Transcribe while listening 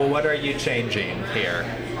What are you changing here?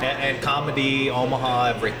 And comedy, Omaha,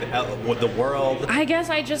 everything, the world? I guess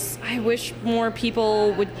I wish more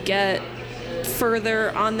people would get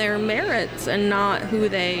further on their merits and not who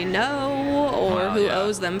they know or who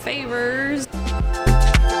owes them favors.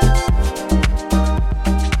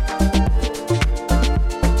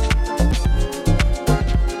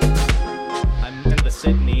 I'm in the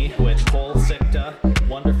Sydney with Sichta,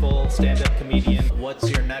 wonderful stand-up comedian. What's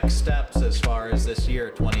your next steps as far as this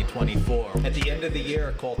year, 2024? At the end of the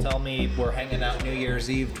year, Cole, tell me, we're hanging out New Year's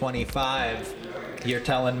Eve 25. You're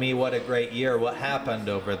telling me what a great year. What happened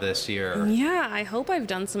over this year? Yeah, I hope I've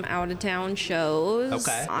done some out-of-town shows.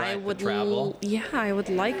 Okay, I right, would travel. I would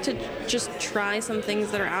like to just try some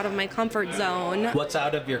things that are out of my comfort zone. What's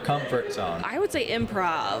out of your comfort zone? I would say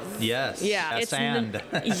improv. Yes. Yeah. Yes, and.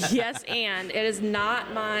 Yes, and. It is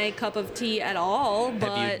not my cup of tea at all,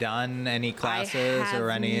 but have you done any classes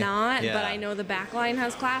or any? I have not, but I know the Backline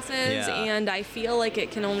has classes, and I feel like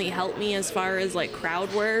it can only help me as far as like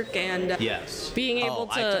crowd work and being able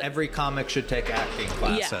to. Every comic should take acting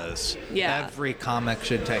classes. Yeah. Every comic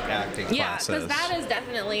should take acting classes. Yeah, because that is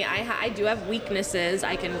definitely, I do have weaknesses.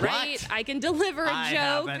 I can write, I can deliver a joke. I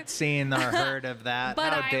haven't seen or heard of that.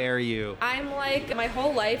 But How dare you? I'm like, my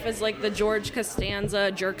whole life is like the George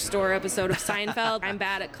Costanza jerk store episode of Seinfeld. I'm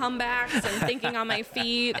bad at comebacks and thinking on my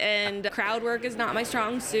feet, and crowd work is not my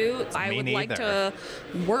strong suit. I would like to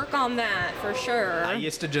work on that for sure. I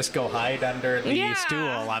used to just go hide under the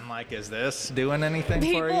stool. I'm like, is this doing anything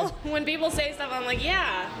for you? When people say stuff, I'm like,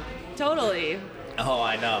 yeah, totally. Oh,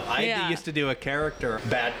 I know. I used to do a character,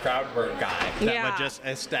 bad crowd work guy, that would just,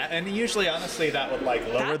 and usually, honestly, that would like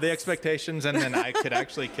lower the expectations, and then I could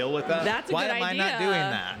actually kill with that. That's a Why good am idea. I not doing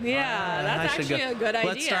that? Yeah, that's actually a good idea.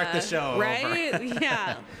 Let's start the show right? over.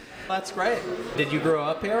 Yeah. That's great. Did you grow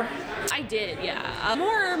up here? I did, yeah.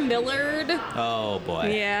 More Millard. Oh,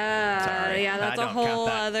 boy. Yeah. Sorry. Yeah, that's a whole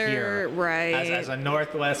other... Here. Right. As a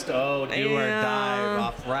Northwest, do or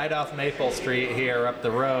die, right off Maple Street here up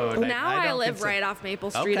the road. Now I live right off Maple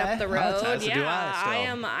Street up the road. So do I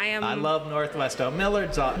am. I love Northwest.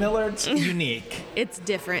 Millard's unique. It's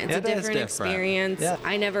different. It's a different experience. Yeah.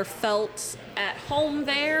 I never felt at home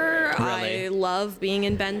there. Really? I love being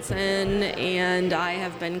in Benson, and I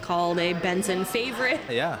have been called a Benson favorite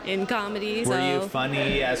in comedy. Were you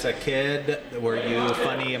funny as a kid? Were you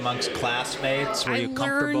funny amongst classmates? Were you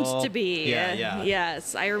comfortable? I learned to be. Yeah.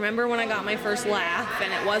 Yes. I remember when I got my first laugh,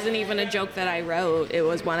 and it wasn't even a joke that I wrote. It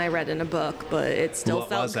was one I read in a book, but it still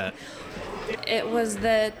felt... What was it? It was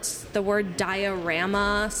that the word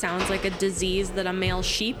diorama sounds like a disease that a male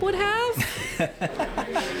sheep would have.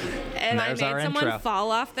 And I made someone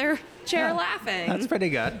fall off their chair laughing. That's pretty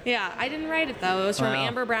good. Yeah, I didn't write it though. It was from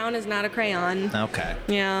Amber Brown is Not a Crayon. Okay.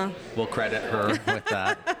 Yeah. We'll credit her with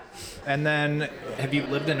that. And then, have you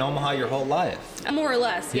lived in Omaha your whole life? More or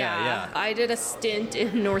less, yeah. I did a stint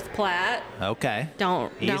in North Platte. Okay.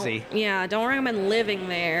 Easy. Don't recommend living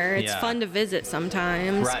there. It's fun to visit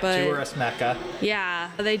sometimes. Right, but tourist mecca. Yeah,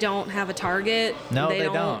 they don't have a Target. No, they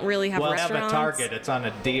don't really have restaurants. Well, they have a Target. It's on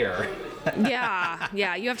a deer. Yeah.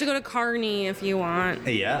 You have to go to Kearney if you want.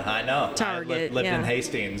 Yeah, I know. Target. I lived in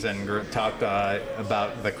Hastings and talked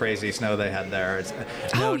about the crazy snow they had there.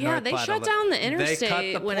 They shut down the interstate.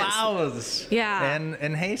 They cut the plows. Yeah. And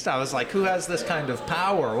in haste, I was like, who has this kind of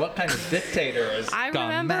power? What kind of dictator has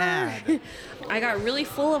gone mad? I got really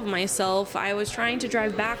full of myself. I was trying to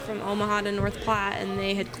drive back from Omaha to North Platte, and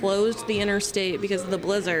they had closed the interstate because of the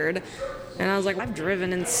blizzard. And I was like, I've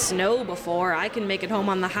driven in snow before. I can make it home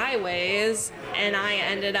on the highways. And I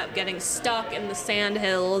ended up getting stuck in the sand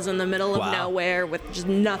hills in the middle of nowhere with just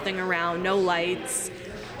nothing around, no lights.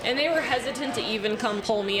 And they were hesitant to even come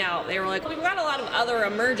pull me out. They were like, we've got a lot of other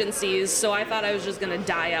emergencies, so I thought I was just going to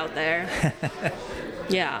die out there.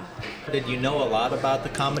 Yeah. Did you know a lot about the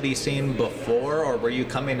comedy scene before, or were you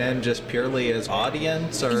coming in just purely as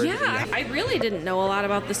audience? Or I really didn't know a lot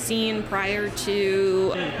about the scene prior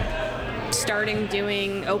to starting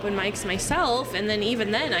doing open mics myself, and then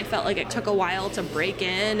even then I felt like it took a while to break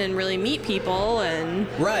in and really meet people. And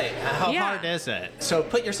right, how hard is it? So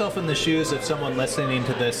put yourself in the shoes of someone listening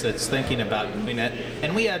to this that's thinking about doing it.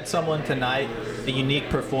 And we had someone tonight, a unique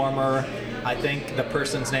performer. I think the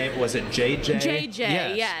person's name, was it JJ?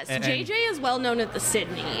 JJ, yes. JJ is well known at the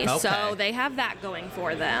Sydney, so they have that going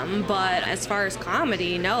for them. But as far as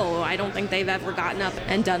comedy, no, I don't think they've ever gotten up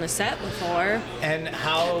and done a set before. And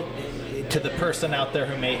how, to the person out there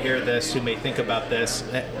who may hear this, who may think about this,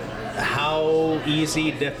 how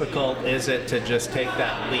easy, difficult is it to just take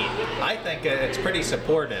that leap? I think it's pretty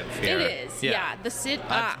supportive here. It is, yeah.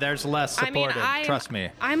 There's less supportive, trust me.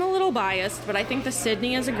 I'm a little biased, but I think the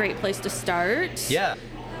Sydney is a great place to start. Yeah.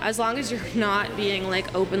 As long as you're not being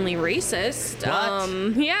like openly racist.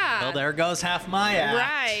 What? Yeah. Well, there goes half my act.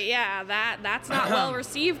 Right, yeah, that's not well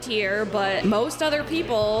received here, but most other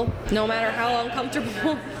people, no matter how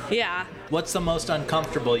uncomfortable, yeah. What's the most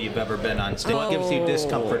uncomfortable you've ever been on stage? What gives you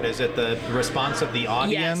discomfort? Is it the response of the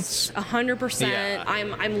audience? Yes, 100%. Yeah.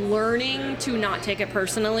 I'm learning to not take it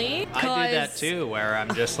personally. I do that too, where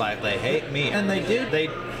I'm just like, they hate me, and they do.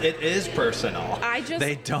 It is personal.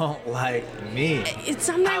 They don't like me.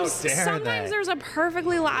 Sometimes there's a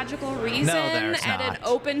perfectly logical reason at an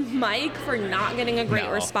open mic for not getting a great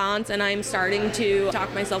response, and I'm starting to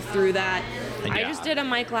talk myself through that. Yeah. I just did a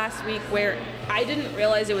mic last week where I didn't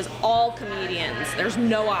realize it was all comedians. There's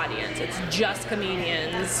no audience. It's just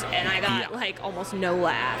comedians. And I got like almost no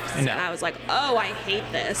laughs. No. And I was like, oh, I hate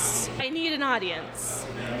this. I need an audience.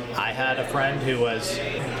 I had a friend who was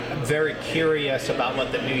very curious about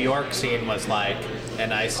what the New York scene was like.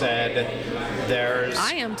 And I said,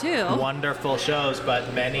 I am too. Wonderful shows,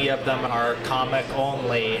 but many of them are comic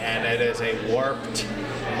only, and it is a warped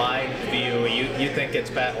mind view. You think it's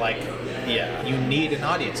bad, like, yeah, you need an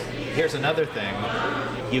audience. Here's another thing.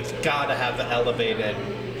 You've got to have the elevated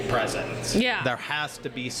presence. Yeah. There has to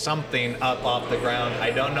be something up off the ground.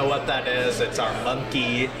 I don't know what that is. It's our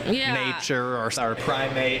monkey nature or our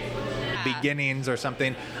primate beginnings or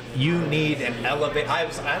something. You need an elevate.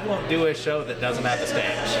 I won't do a show that doesn't have a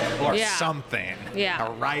stage or something. Yeah.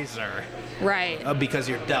 A riser. Right. Because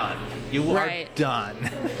you're done. You are done.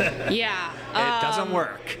 Yeah. It doesn't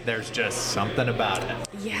work. There's just something about it.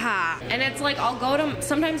 Yeah. And it's like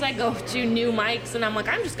sometimes I go to new mics and I'm like,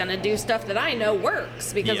 I'm just going to do stuff that I know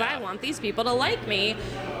works because I want these people to like me.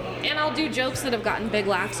 And I'll do jokes that have gotten big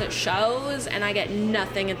laughs at shows, and I get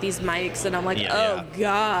nothing at these mics, and I'm like,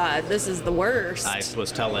 God, this is the worst. I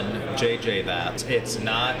was telling JJ that it's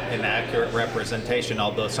not an accurate representation,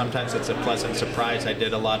 although sometimes it's a pleasant surprise. I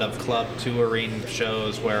did a lot of club touring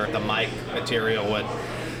shows where the mic material would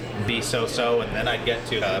be so-so, and then I'd get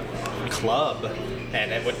to a club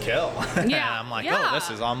and it would kill. Yeah. And I'm like, oh, this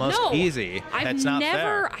is almost easy. It's not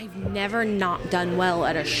fair. I've never not done well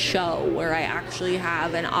at a show where I actually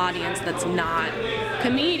have an audience that's not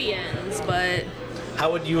comedians, but... How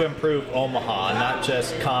would you improve Omaha? Not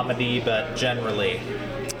just comedy, but generally.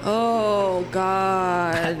 Oh,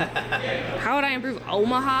 God. How would I improve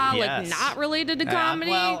Omaha? Yes. Like, not related to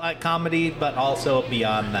comedy? Comedy, but also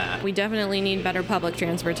beyond that. We definitely need better public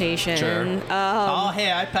transportation. Sure.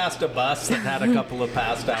 Hey, I passed a bus that had a couple of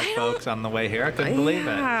passed out folks on the way here. I couldn't believe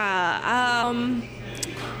it.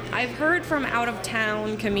 I've heard from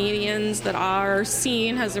out-of-town comedians that our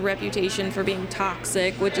scene has a reputation for being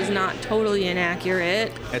toxic, which is not totally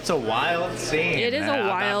inaccurate. It's a wild scene. It is a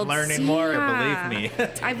wild scene. I'm learning more, believe me.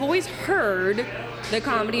 I've always heard that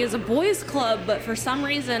comedy is a boys' club, but for some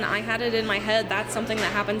reason I had it in my head that's something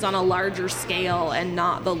that happens on a larger scale and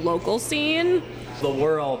not the local scene. The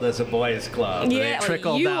world is a boys' club. Yeah,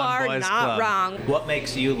 you are not wrong. What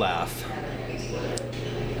makes you laugh?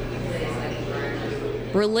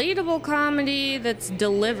 Relatable comedy that's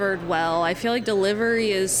delivered well. I feel like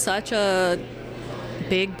delivery is such a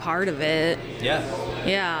big part of it. Yeah.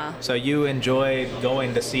 Yeah. So you enjoy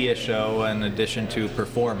going to see a show in addition to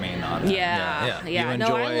performing on it? Yeah.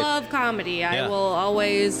 No, I love comedy. I will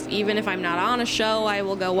always, even if I'm not on a show, I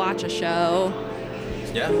will go watch a show.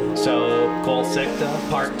 Yeah. So Cole Sichta,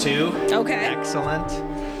 part 2. Okay. Excellent.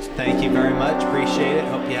 Thank you very much. Appreciate it.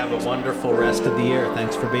 Hope you have a wonderful rest of the year.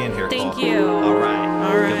 Thanks for being here, Cole. Thank you. All right.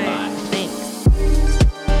 Goodbye.